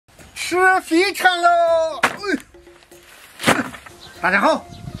吃肥肠喽！大家好，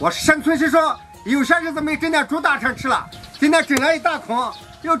我是山村师叔。有些日子没整点猪大肠吃了，今天整了一大筐，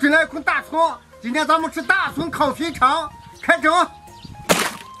又整了一筐大葱。今天咱们吃大葱烤肥肠，开整。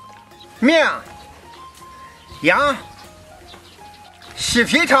面、羊、洗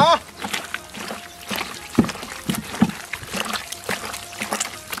肥肠。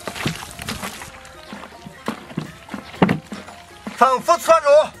 反复搓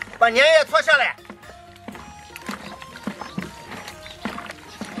揉，把粘液搓下来。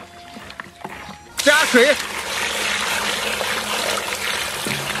加水，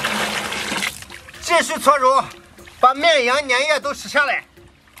继续搓揉，把面羊粘液都洗下来。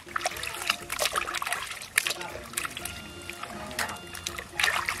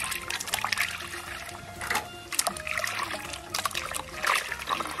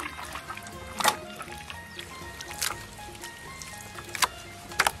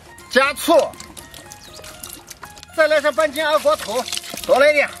加醋，再来上半斤二锅头，多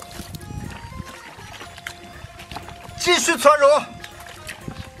来点。继续搓揉，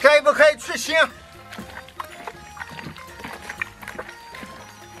这一步可以去腥。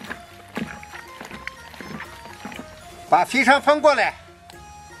把肥肠翻过来，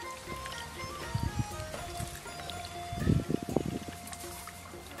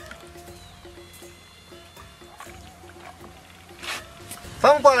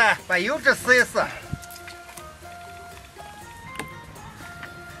翻过来，把油脂撕一撕，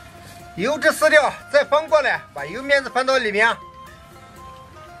油脂撕掉，再翻过来，把油面子翻到里面，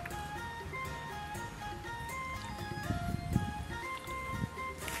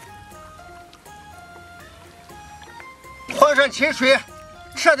换上清水，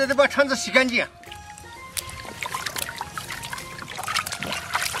彻底的把肠子洗干净。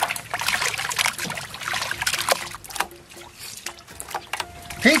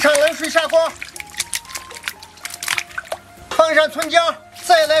 肥肠冷水下锅，放上葱姜，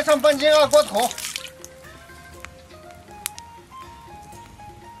再来上半斤二锅头。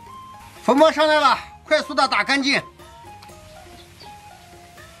粉末上来了，快速的打干净，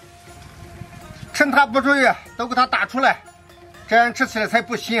趁它不注意都给它打出来，这样吃起来才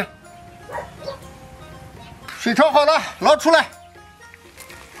不腥。水焯好了，捞出来。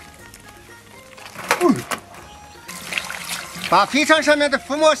把肥肠上面的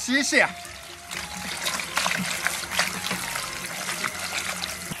浮沫洗一洗，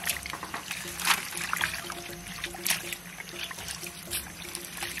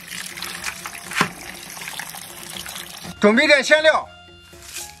准备点香料，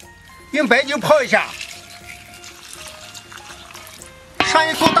用白酒泡一下，上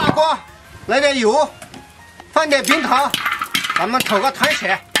一口大锅，来点油，放点冰糖，咱们炒个团色。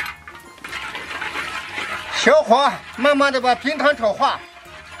 小火慢慢的把冰糖炒化，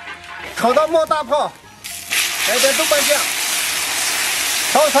炒到冒大泡，来点豆瓣酱，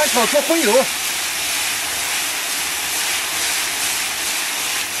炒团炒出红油，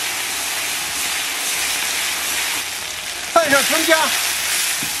放上葱姜，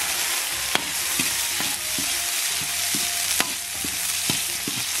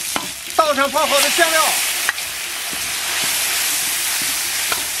倒上泡好的酱料。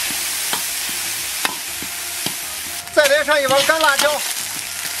 再来上一碗干辣椒，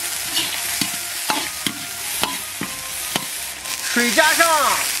水加上，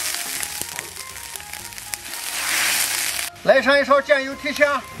来上一勺酱油提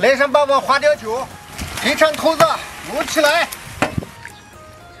香，来上半碗花雕酒，肥肠头子抡起来。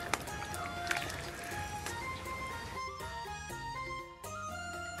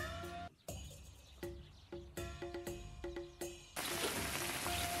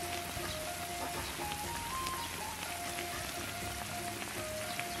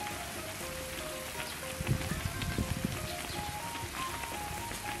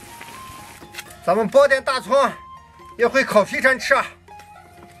咱们包点大葱，也会烤肥肠吃。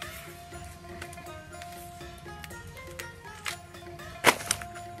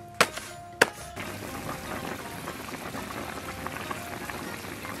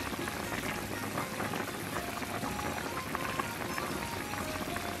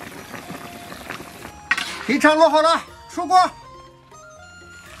肥肠烙好了，出锅。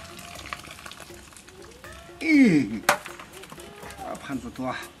盘子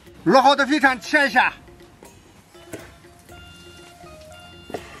多。 烙好的肥肠切一下，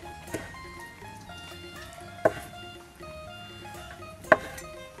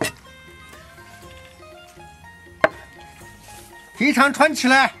肥肠穿起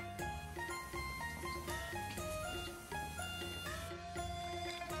来，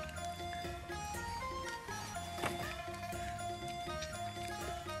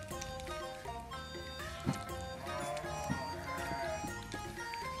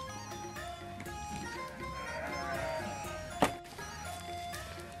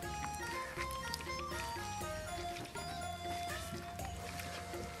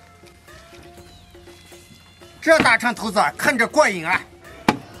这大肠头子看着过瘾啊！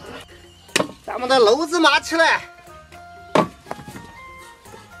咱们的篓子码起来，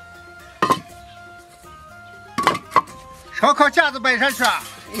烧烤架子摆上去。来，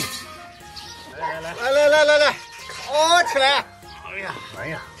烤起来！哎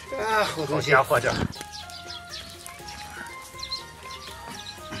呀，这好家伙这！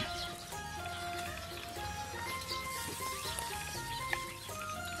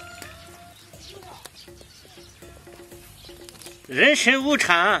人参无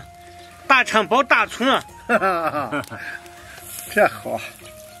产，大肠包大葱啊！这好，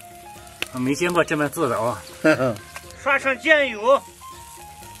我没见过这么做的啊！刷上酱油，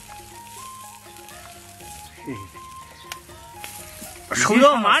手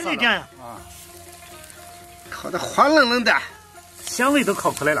要麻着点啊！烤的黄冷冷的，香味都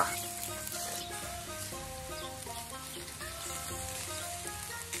烤出来了。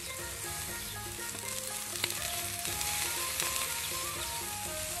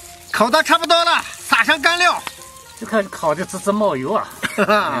烤的差不多了，撒上干料。就看烤的滋冒油啊！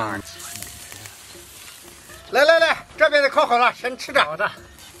来，这边的烤好了，先吃着。好的。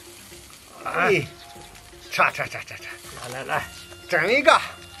哎，吃，来，整一个。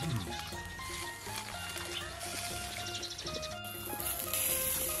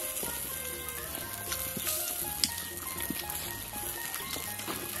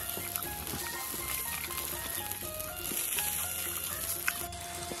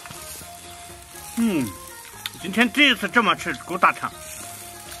今天第一次这么吃狗大肠，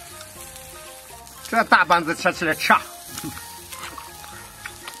这大棒子切起来吃啊！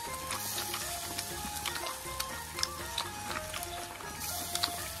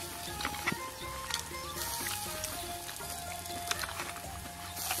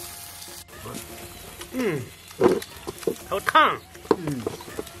好烫。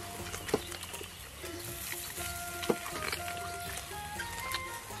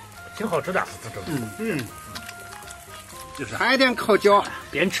挺好吃的。就是还有点烤焦，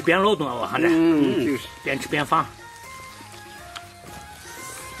边吃边劳动啊，我看着。就是边吃边放。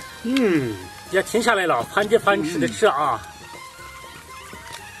也停下来了，盘着盘吃的吃啊。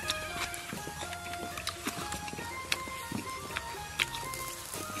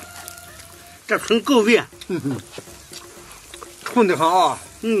这葱够味。冲的好啊！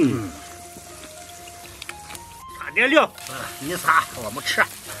撒点料，你撒，我们吃。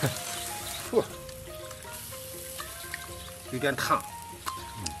有点烫。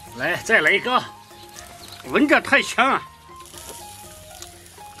来，再来一个，闻着太香啊！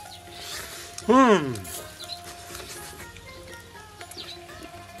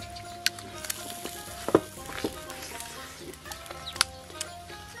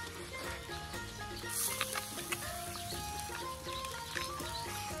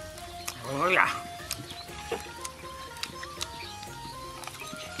呀！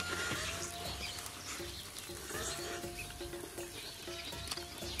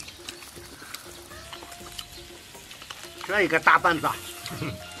这一个大棒子，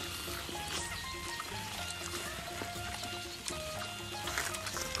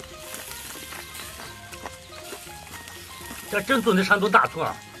这正宗的山东大葱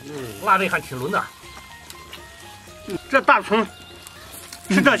啊，辣味还挺浓的。这大葱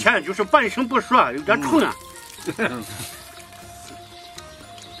吃这前就是半生不熟，有点冲啊。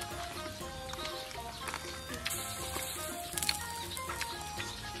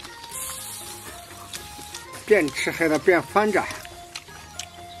边吃还得边翻着。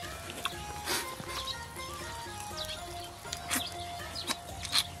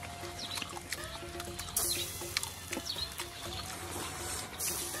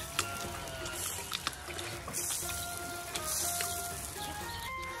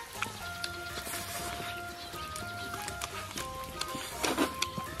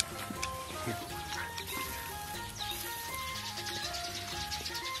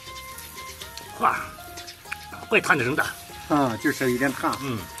哇，会烫的人的。就是有点烫。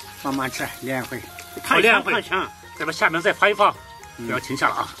慢慢吃，连回。太香，再把下面再放一放，不要停下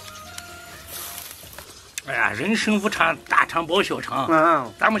了啊！哎呀，人参无产，大肠包小肠。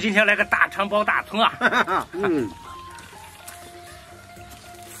咱们今天来个大肠包大葱啊！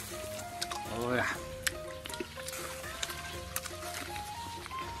哦呀！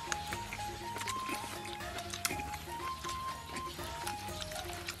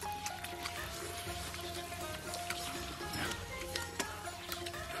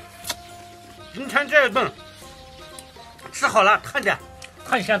今天这一顿吃好了，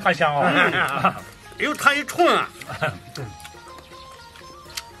太香哦，又烫又冲啊！